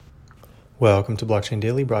Welcome to Blockchain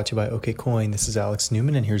Daily, brought to you by OKCoin. This is Alex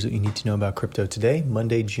Newman, and here's what you need to know about crypto today,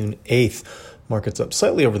 Monday, June 8th. Markets up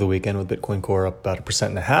slightly over the weekend, with Bitcoin Core up about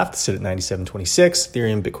 1.5% to sit at 97.26.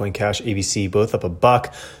 Ethereum, Bitcoin Cash, ABC both up $1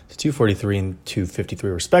 to 243 and 253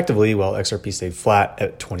 respectively, while XRP stayed flat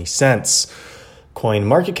at 20 cents. Coin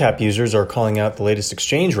market cap users are calling out the latest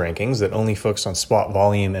exchange rankings that only focus on spot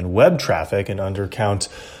volume and web traffic and undercount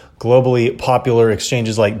globally popular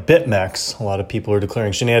exchanges like BitMEX. A lot of people are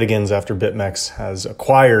declaring shenanigans after BitMEX has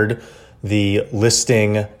acquired the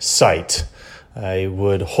listing site. I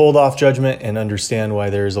would hold off judgment and understand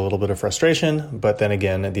why there's a little bit of frustration, but then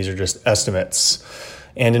again, these are just estimates.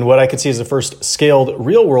 And in what I could see as the first scaled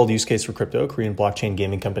real-world use case for crypto, Korean blockchain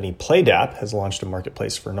gaming company PlayDAP has launched a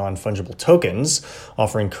marketplace for non-fungible tokens,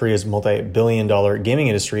 offering Korea's multi-billion-dollar gaming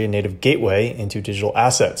industry a native gateway into digital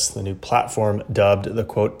assets. The new platform, dubbed the,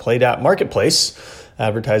 quote, PlayDAP Marketplace,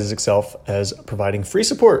 advertises itself as providing free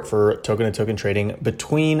support for token-to-token trading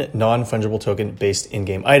between non-fungible token-based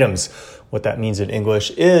in-game items. What that means in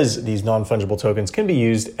English is these non-fungible tokens can be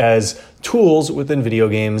used as tools within video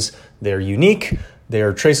games. They're unique, they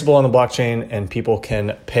are traceable on the blockchain, and people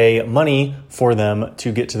can pay money for them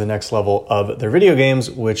to get to the next level of their video games,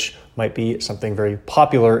 which might be something very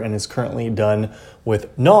popular and is currently done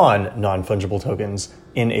with non-fungible tokens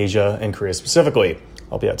in Asia and Korea specifically.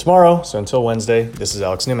 I'll be out tomorrow, so until Wednesday, this is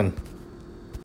Alex Newman.